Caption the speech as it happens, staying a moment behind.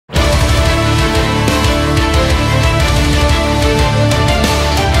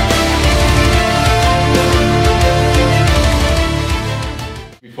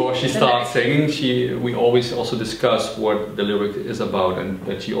singing, we always also discuss what the lyric is about, and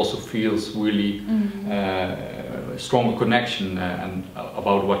that she also feels really stronger connection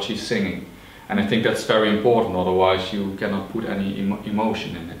about what she's singing. And I think that's very important, otherwise you cannot put any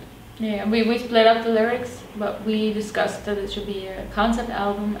emotion in it. Yeah, we split up the lyrics, but we discussed that it should be a concept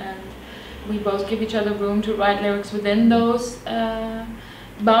album, and we both give each other room to write lyrics within those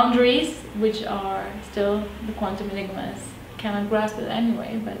boundaries, which are still the quantum enigmas cannot grasp it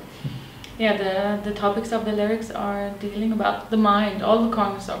anyway. But yeah, the topics of the lyrics are dealing about the mind, all the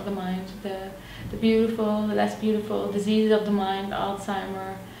corners of the mind, the beautiful, the less beautiful, diseases of the mind,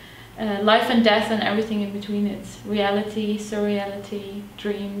 Alzheimer, life and death, and everything in between. It's reality, surreality,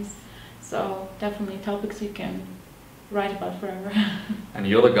 dreams. So definitely topics you can write about forever. And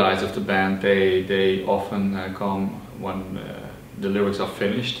the other guys of the band, they often come when the lyrics are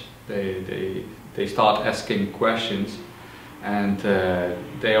finished. They start asking questions, and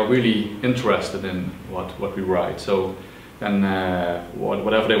they are really interested in what we write. So then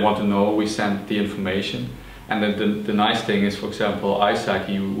whatever they want to know, we send the information. And then the nice thing is, for example, Isaac,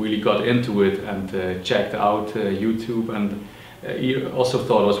 he really got into it and checked out YouTube, and he also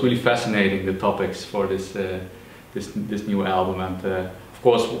thought it was really fascinating, the topics for this new album. And of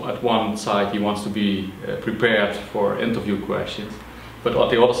course, at one side he wants to be prepared for interview questions, but on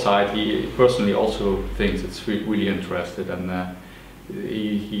the other side he personally also thinks it's really interested, and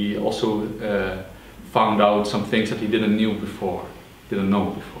he also found out some things that he didn't know before.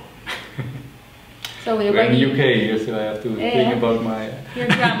 So we're in the UK, so I have to think about my... Your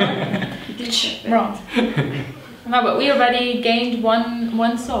grammar. Wrong. No, but we already gained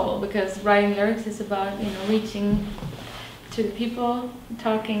one soul, because writing lyrics is about, you know, reaching to the people,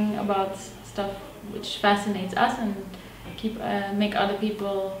 talking about stuff which fascinates us, and make other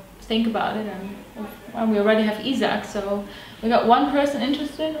people think about it. And we already have Isaac, so we got one person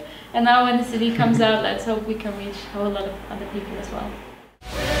interested, and now when the CD comes out, let's hope we can reach a whole lot of other people as well.